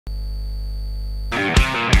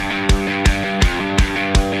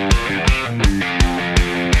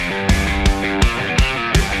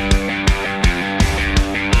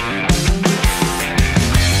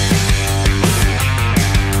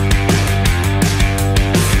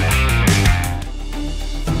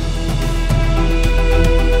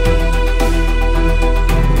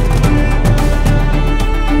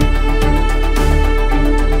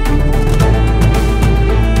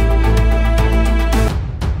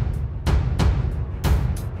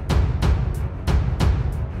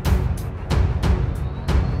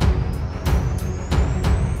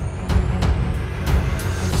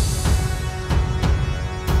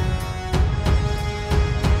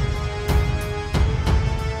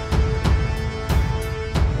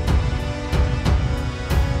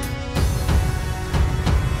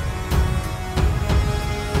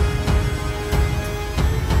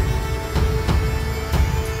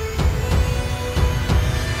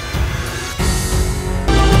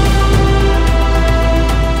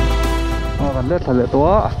let thale to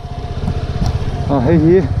hei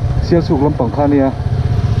hi sial suk lam pang kha nia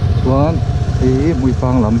chuan hei mui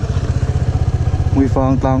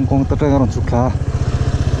fang tlang kong ta tang ron suk thla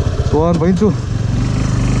chuan bain chu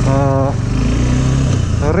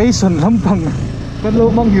ration lam pang kan lo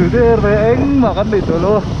mang hiu de re eng ma kan nei to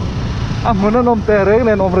lo mun an om te reng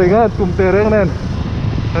nen om ringa tum te reng nen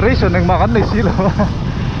ration eng ma kan nei si lo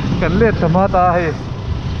kan let sama ta hei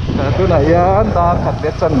tu na yan ta khat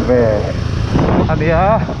let chan ve ania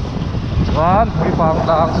chuan mui fang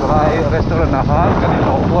tlang sarai restaurant a han kan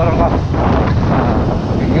lo por anga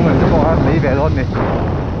ingin men ko han nei ve lon ni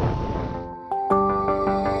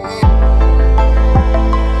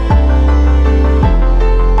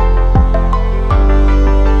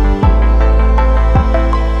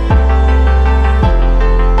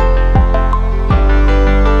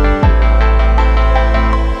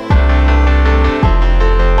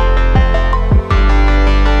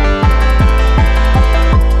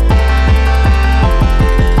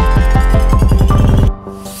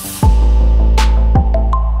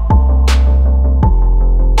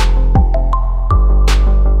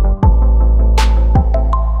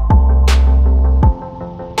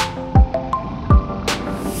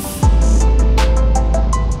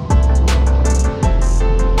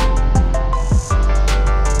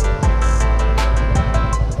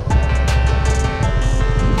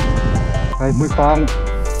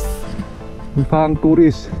Mui Fang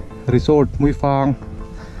Tourist Resort Mui Fang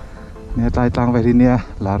nè tai tang về thì nè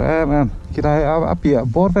là em khi đây áp bịa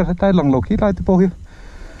bót về tai lòng lộc khi đây tiếp hi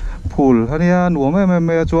pool anh em nuông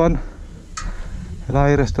em chuan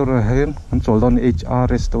lai restaurant hen anh chọn don HR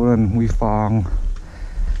restaurant Mui Fang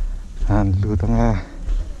anh lưu tăng à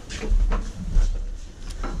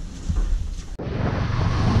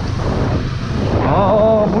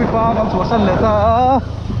Mui Fang anh chọn sân lệ ta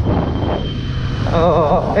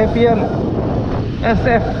APN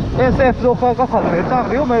SF sofa có phần để trang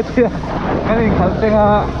nếu mà thì cái mình khẩn trương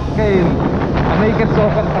cái anh ấy cái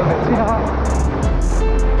sofa phần để chi ha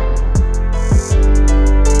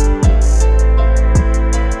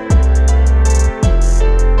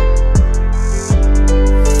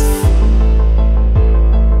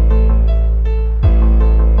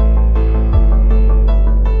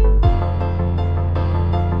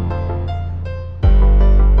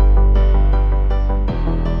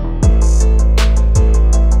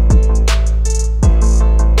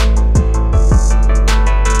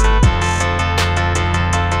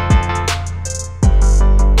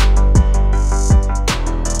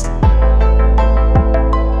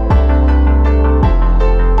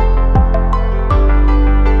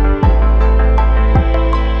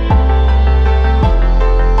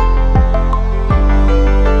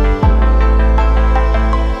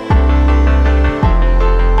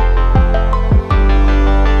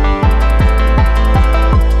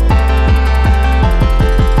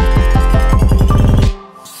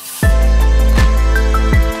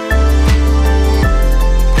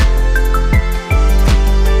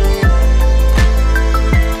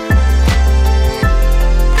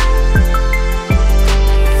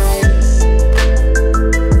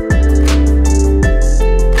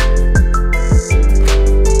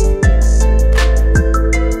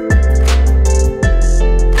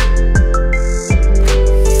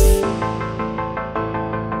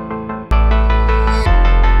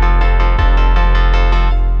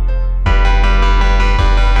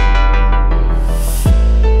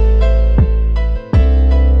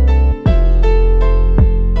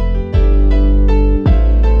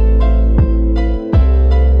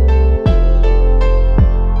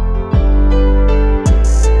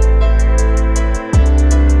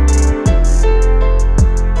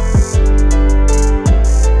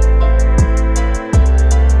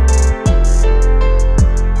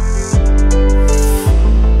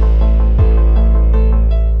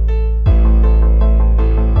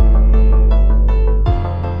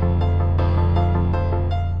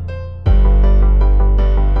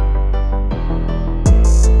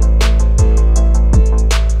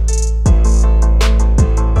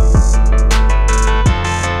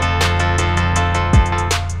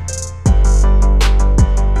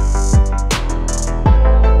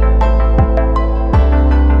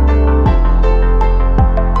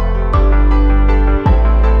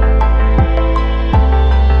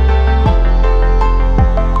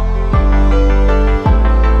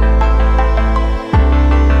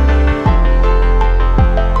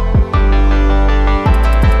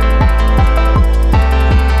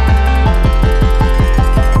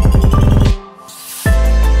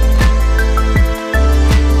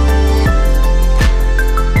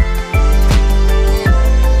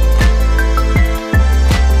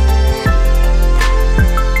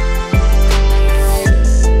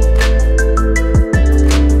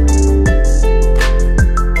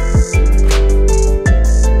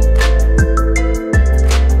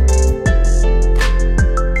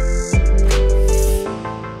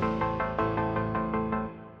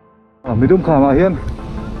mi dum kha ma hian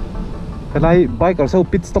helai bike ar so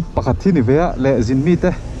pit stop pakhat thi ni vea le zin mi te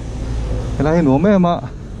helai no me ma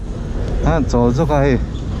han chol zo ka hi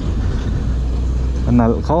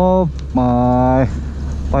nal kho mai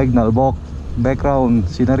bike nal bok background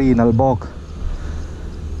scenery nal bok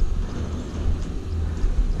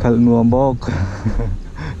khal nuam bok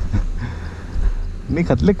ni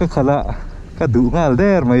khat lek ka khala ka du ngal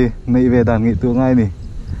der mai nei ve dan ngi tu ngai ni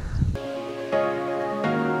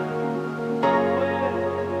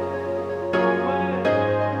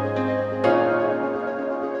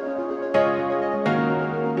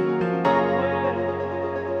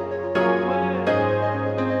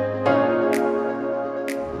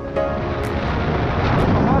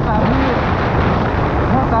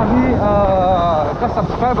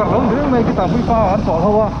subscriber lâu nữa mấy cái tạm vui pha anh chọn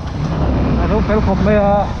không à anh không phải không mấy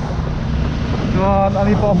à cho anh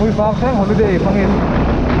đi vào vui pha sáng holiday phăng in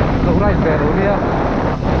lâu nay về rồi đi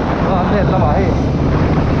anh lên làm ai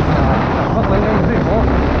bắt lấy cái gì đó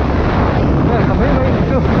đây là mấy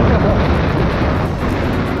chưa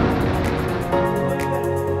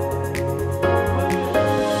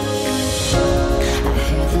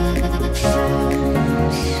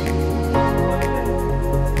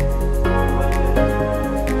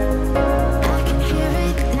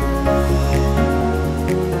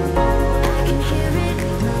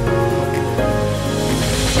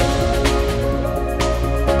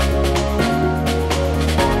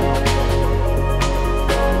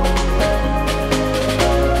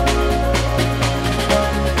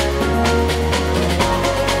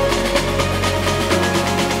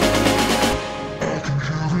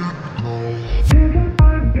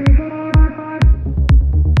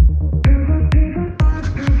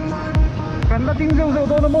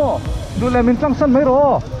ดูแลมินจังสั้นไม่รอ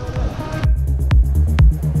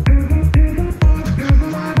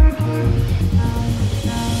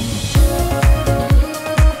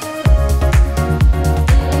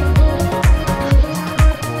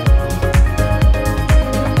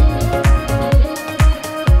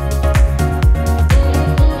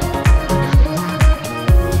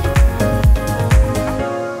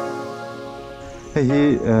เฮ้ย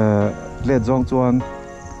เล็ดจองจวน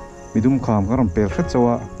มีดุมขามก็รำเปิดขึ้นจัว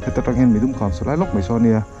ให้ตะตังเห็นมีดุมขามสุดไล่ล็อกไม่ชอนเ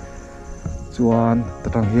นี่ยจวนตะ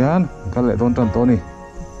ตังเฮียนก็เลยโดนตันโตนี่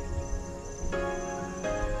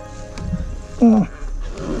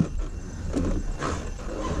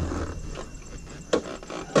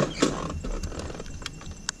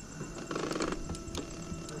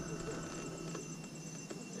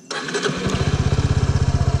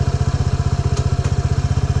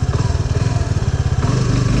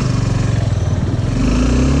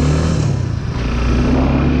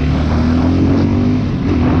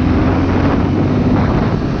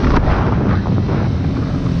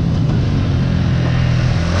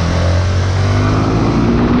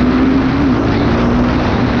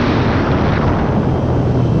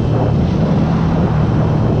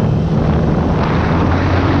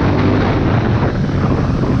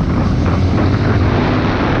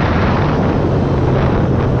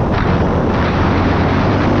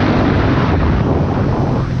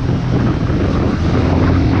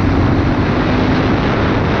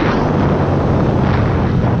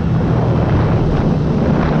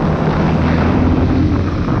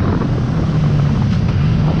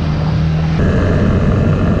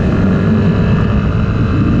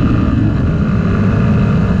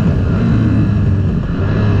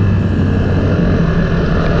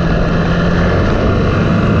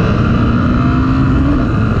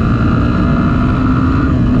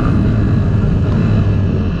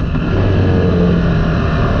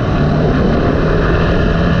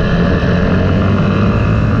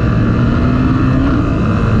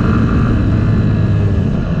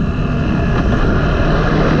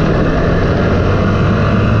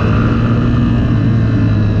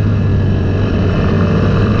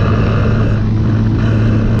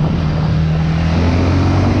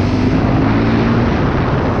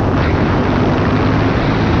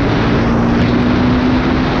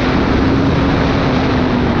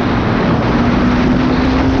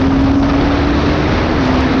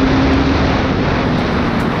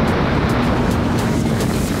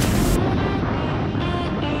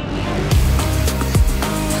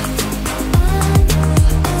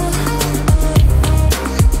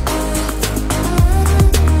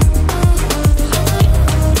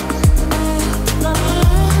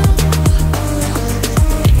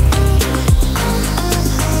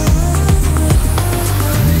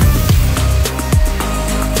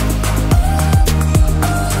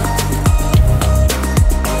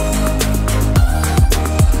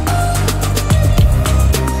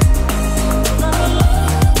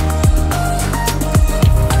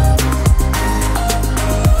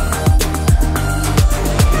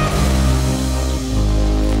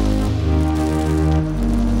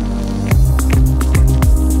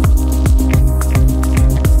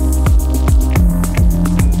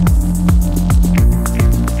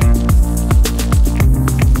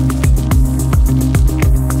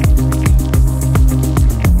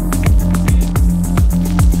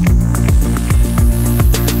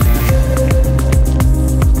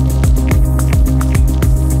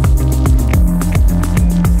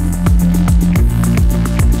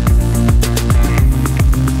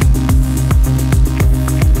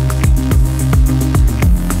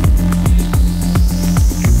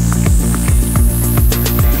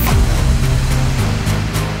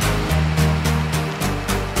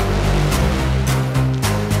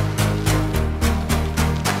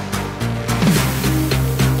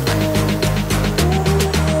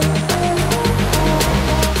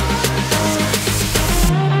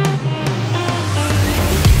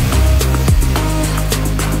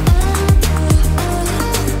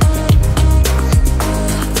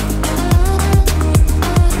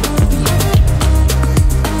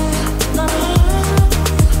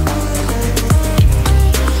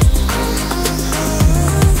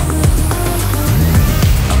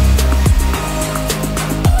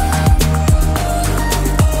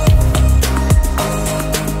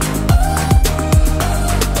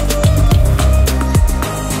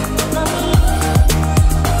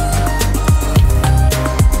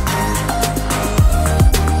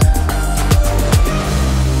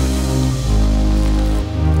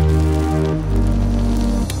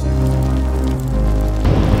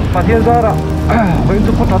mà thiên ra đó với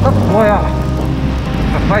chụp phút tắt thôi à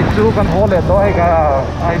phải chú cần hô lệ tôi cả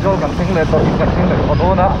ai rồi cần sinh lệ tôi cần sinh lệ có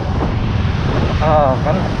đô đó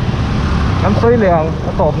cần xoay liền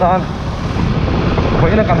tổn nan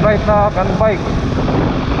với là cần right ta cần bike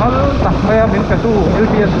hắn đặt mẹ mình cái tu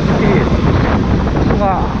LBS Suzuki chung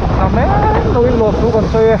à làm mẹ lối lột tu còn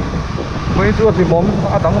xoay với chú thì mồm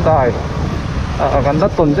đắng đài cần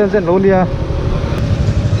đất tổn trên lối lia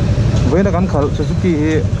với là cần khởi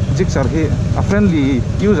Suzuki Gixxer hi friendly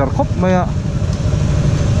user khop mẹ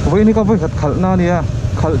với này có với khởi na nè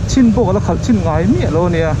khởi chín bộ là khởi chín ngày mía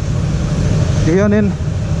luôn nè thì nên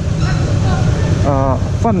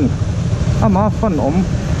phân ama phân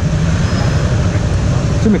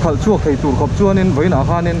chứ mình khởi chuộc thì tủ khop chua nên với nó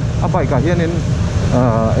ha nên bài cả hiện nên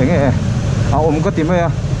ấy nghe có tìm mẹ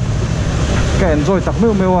cái enjoy tắc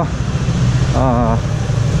mèo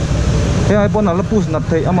thế ai bọn nó là push nát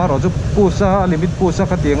thấy ama rồi giúp push limit push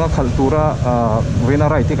cái tiếng khởi tura với nó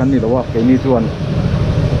right thì cái này đâu cái này chuan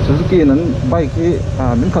Suzuki nan bike hi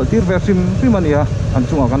min khaltir ve phim ani a an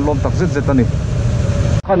chunga kan lom tak zet ani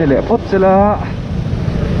khani le phot chela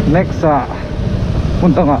next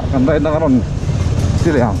puntanga kan dai na ron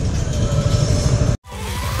sileang